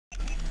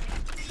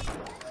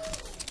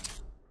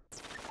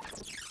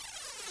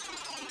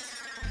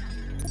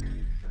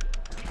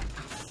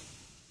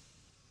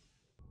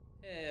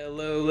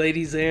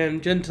ladies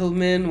and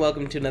gentlemen.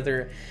 Welcome to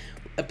another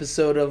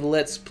episode of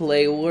Let's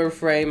Play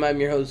Warframe.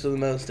 I'm your host of the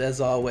most, as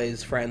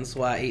always,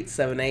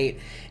 Francois878.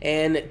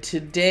 And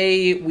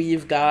today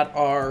we've got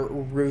our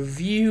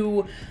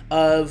review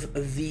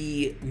of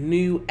the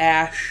new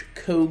Ash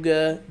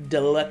Koga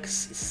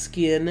Deluxe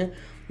skin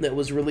that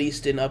was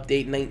released in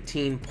update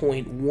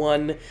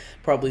 19.1.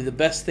 Probably the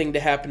best thing to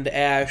happen to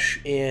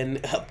Ash in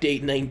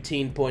update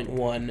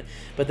 19.1,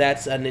 but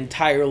that's an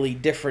entirely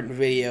different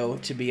video,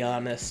 to be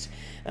honest.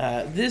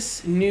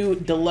 This new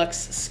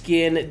deluxe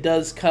skin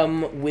does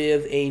come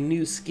with a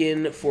new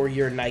skin for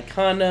your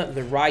Nikana,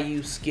 the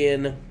Ryu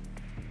skin.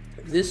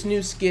 This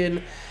new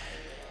skin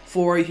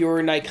for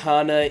your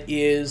Nikana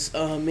is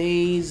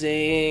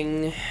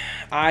amazing.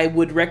 I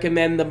would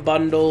recommend the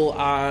bundle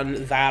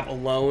on that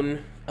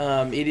alone.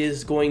 It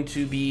is going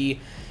to be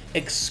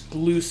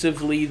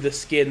exclusively the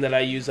skin that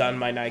I use on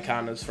my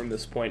Nikanas from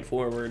this point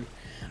forward.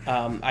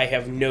 I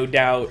have no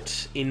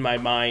doubt in my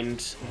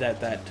mind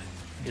that that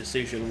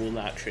decision will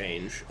not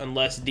change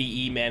unless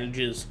DE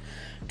manages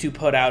to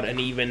put out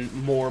an even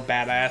more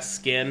badass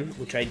skin,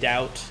 which I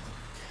doubt.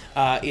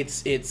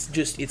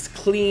 It's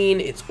clean,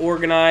 it's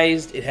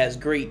organized, it has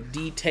great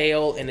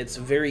detail, and it's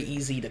very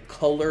easy to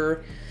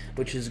color,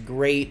 which is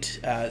great.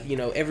 You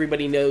know,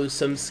 everybody knows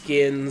some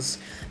skins,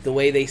 the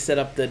way they set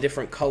up the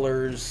different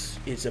colors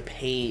is a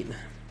pain.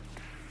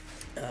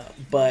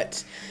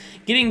 But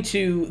getting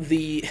to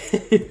the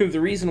the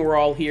reason we're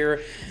all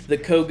here, the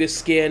Koga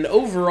skin.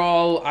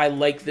 Overall, I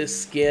like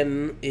this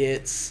skin.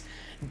 It's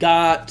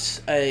got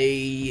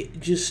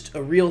just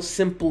a real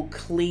simple,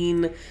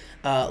 clean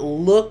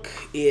look.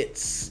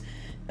 It's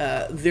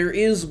there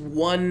is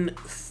one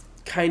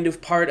kind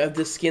of part of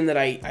the skin that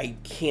I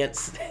can't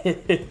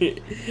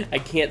I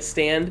can't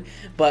stand,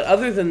 but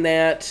other than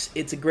that,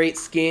 it's a great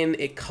skin.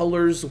 It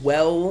colors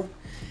well,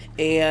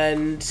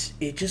 and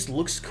it just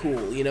looks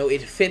cool. You know,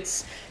 it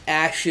fits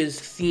Ash's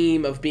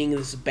theme of being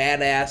this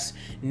badass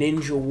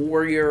ninja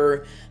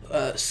warrior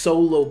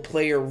solo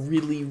player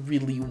really,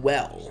 really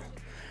well.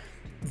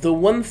 The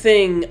one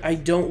thing I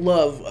don't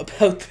love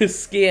about this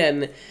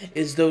skin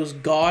is those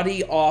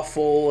gaudy,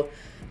 awful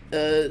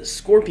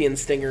scorpion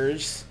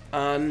stingers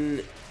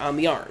on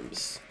the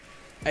arms.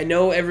 I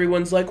know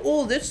everyone's like,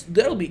 oh,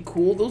 that'll be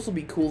cool, those will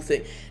be cool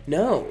things.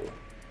 No,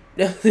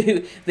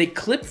 they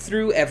clip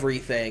through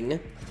everything.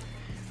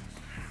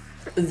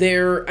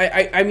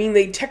 I mean,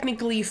 they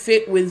technically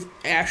fit with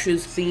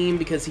Ash's theme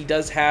because he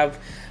does have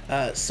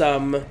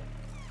some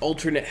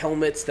alternate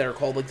helmets that are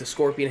called like the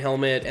Scorpion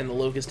helmet and the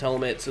Locust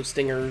helmet, so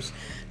stingers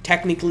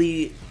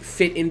technically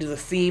fit into the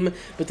theme,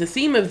 but the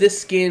theme of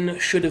this skin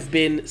should have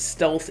been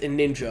stealth and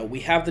ninja.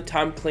 We have the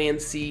Tom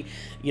Clancy,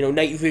 you know,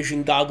 night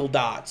vision goggle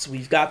dots.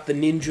 We've got the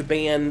ninja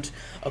band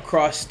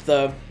across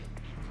the,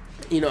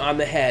 you know, on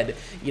the head.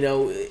 You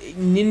know, the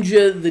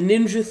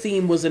ninja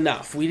theme was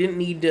enough. We didn't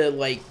need to,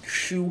 like,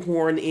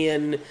 shoehorn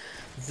in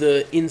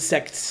the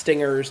insect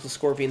stingers, the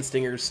scorpion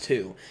stingers,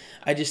 too.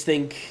 I just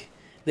think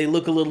they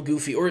look a little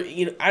goofy. Or,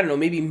 you know, I don't know,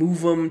 maybe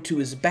move them to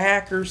his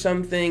back or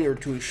something, or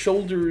to his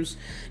shoulders,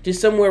 just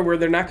somewhere where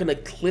they're not going to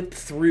clip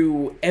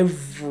through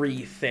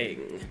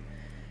everything.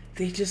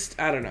 They just,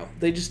 I don't know,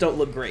 they just don't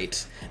look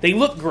great. They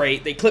look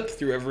great, they clip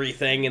through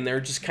everything, and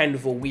they're just kind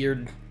of a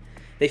weird,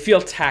 they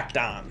feel tacked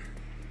on,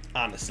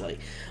 honestly.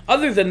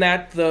 Other than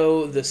that,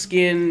 though, the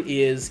skin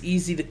is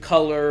easy to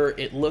color,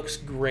 it looks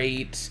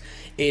great,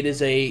 it is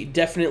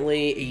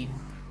definitely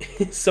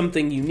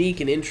something unique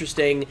and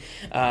interesting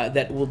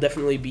that will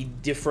definitely be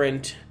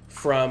different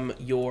from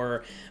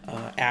your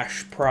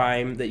Ash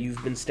Prime that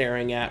you've been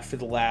staring at for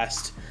the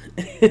last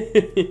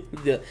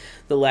the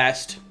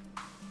last,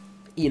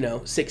 you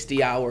know,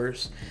 60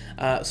 hours.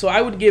 So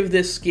I would give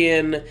this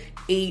skin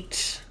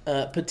 8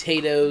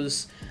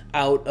 potatoes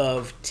out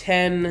of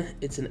 10.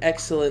 It's an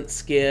excellent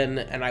skin,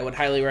 and I would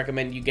highly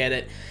recommend you get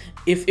it,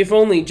 if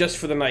only just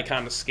for the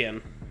Nikana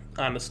skin,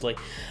 honestly.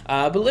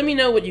 But let me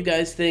know what you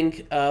guys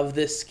think of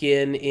this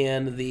skin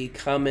in the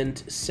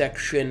comment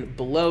section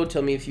below.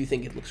 Tell me if you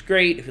think it looks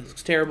great, if it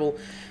looks terrible,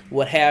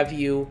 what have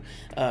you.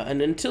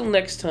 And until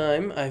next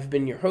time, I've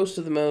been your host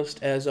of the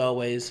most, as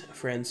always,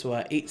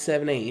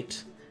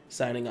 Francois878,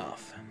 signing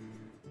off.